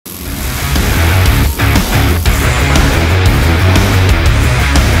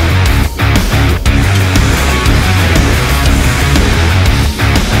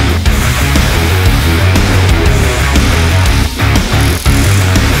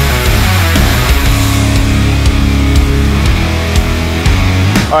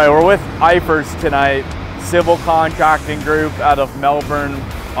All right, we're with Eifers tonight, civil contracting group out of Melbourne,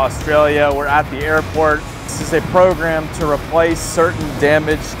 Australia. We're at the airport. This is a program to replace certain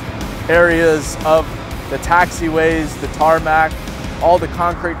damaged areas of the taxiways, the tarmac, all the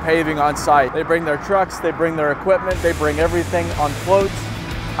concrete paving on site. They bring their trucks, they bring their equipment, they bring everything on floats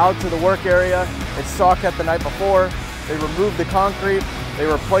out to the work area. It's sawcut the night before. They remove the concrete,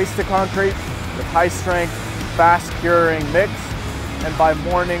 they replace the concrete with high strength, fast curing mix. And by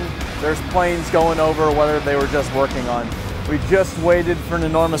morning, there's planes going over whether they were just working on. We just waited for an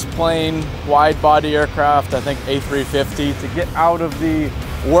enormous plane, wide body aircraft, I think A350, to get out of the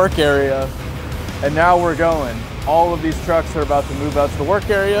work area. And now we're going. All of these trucks are about to move out to the work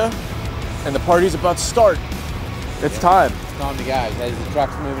area and the party's about to start. It's time. It's time to go. There's the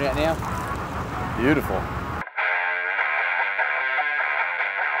trucks moving out now. Beautiful.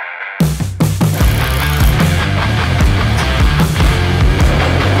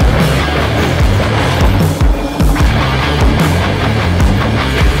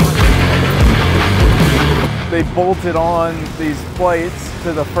 They bolted on these plates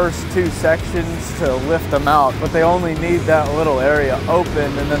to the first two sections to lift them out, but they only need that little area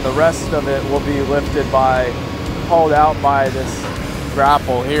open, and then the rest of it will be lifted by, hauled out by this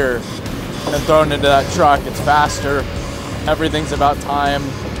grapple here and thrown into that truck. It's faster. Everything's about time.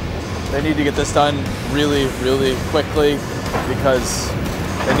 They need to get this done really, really quickly because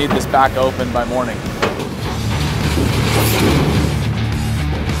they need this back open by morning.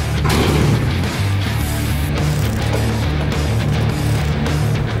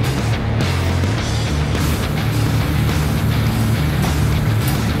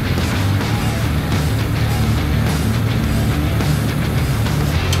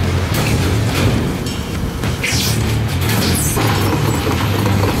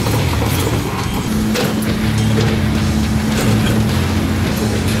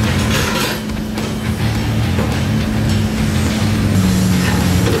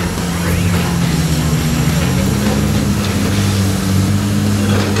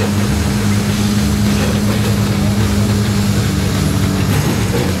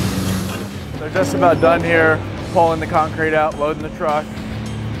 Just about done here, pulling the concrete out, loading the truck.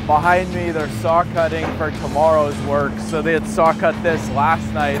 Behind me, they're saw cutting for tomorrow's work. So they had saw cut this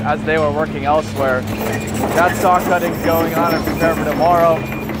last night as they were working elsewhere. That saw cutting's going on and prepare for tomorrow.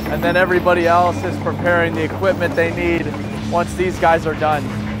 And then everybody else is preparing the equipment they need once these guys are done.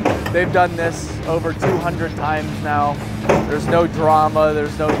 They've done this over 200 times now. There's no drama,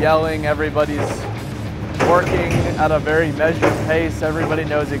 there's no yelling. Everybody's working at a very measured pace. Everybody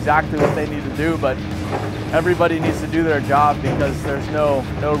knows exactly what they need to do, but everybody needs to do their job because there's no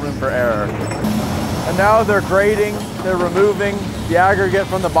room for error. And now they're grading, they're removing the aggregate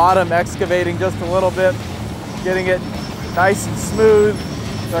from the bottom, excavating just a little bit, getting it nice and smooth.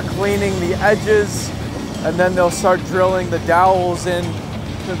 They're cleaning the edges, and then they'll start drilling the dowels in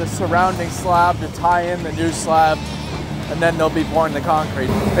to the surrounding slab to tie in the new slab. And then they'll be pouring the concrete.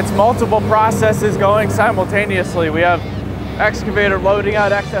 It's multiple processes going simultaneously. We have excavator loading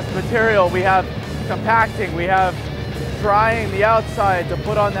out excess material. We have compacting. We have drying the outside to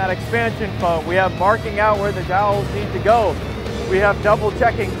put on that expansion foam. We have marking out where the dowels need to go. We have double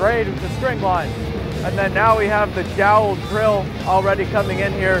checking grade with the string line. And then now we have the dowel drill already coming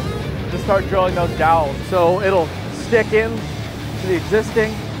in here to start drilling those dowels. So it'll stick in to the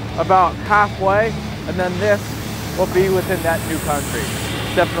existing about halfway, and then this will be within that new concrete.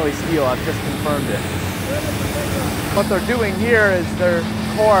 It's definitely steel, I've just confirmed it. What they're doing here is they're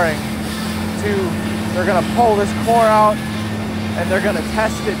coring they're gonna pull this core out and they're gonna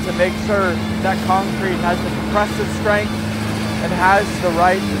test it to make sure that concrete has the compressive strength and has the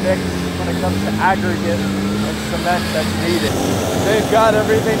right mix when it comes to aggregate and cement that's needed. They've got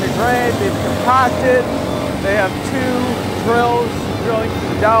everything to grade, they've compacted, they have two drills drilling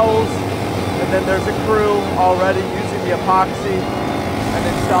through the dowels. And then there's a crew already using the epoxy and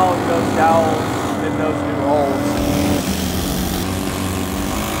installing those dowels in those new holes.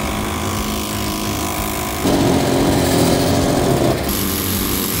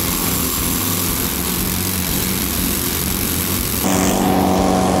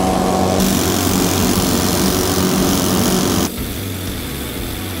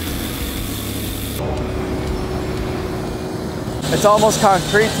 It's almost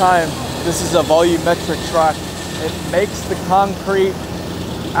concrete time. This is a volumetric truck. It makes the concrete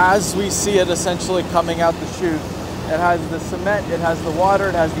as we see it essentially coming out the chute. It has the cement, it has the water,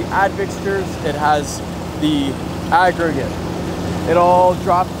 it has the admixtures, it has the aggregate. It all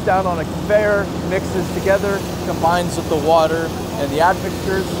drops down on a conveyor, mixes together, combines with the water and the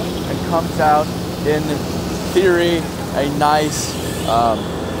admixtures, and comes out in theory a nice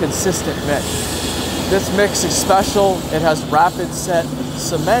consistent mix. This mix is special. It has rapid set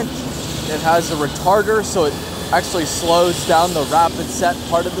cement. It has a retarder, so it actually slows down the rapid set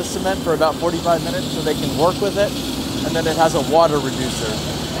part of the cement for about 45 minutes so they can work with it. And then it has a water reducer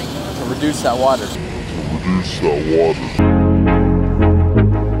to reduce that water.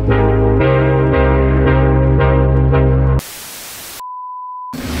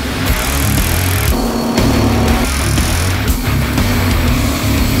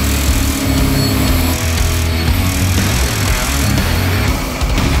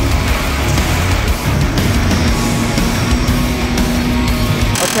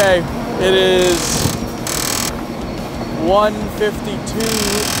 Okay, it is 1:52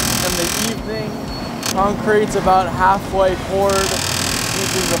 in the evening. Concrete's about halfway poured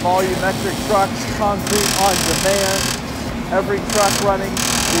using the volumetric trucks, concrete on demand. Every truck running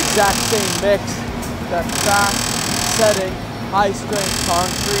the exact same mix, that fast setting, high strength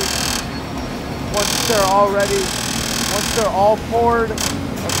concrete. Once they're all poured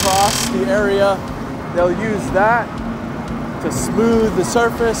across the area, they'll use that to smooth the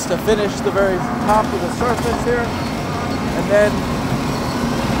surface, to finish the very top of the surface here. And then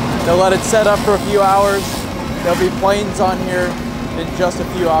they'll let it set up for a few hours. There'll be planes on here in just a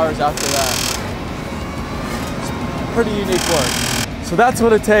few hours after that. It's pretty unique work. So that's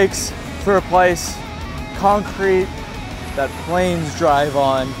what it takes to replace concrete that planes drive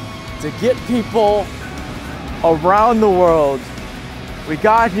on to get people around the world. We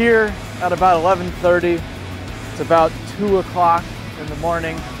got here at about 11:30. It's about 2 o'clock in the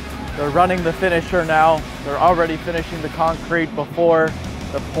morning. They're running the finisher now. They're already finishing the concrete before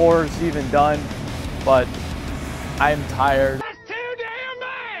the pour's even done, but I'm tired. That's too damn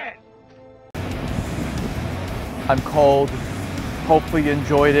bad! I'm cold. Hopefully you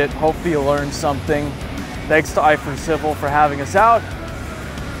enjoyed it. Hopefully you learned something. Thanks to Eifers Civil for having us out.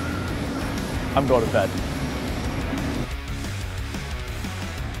 I'm going to bed.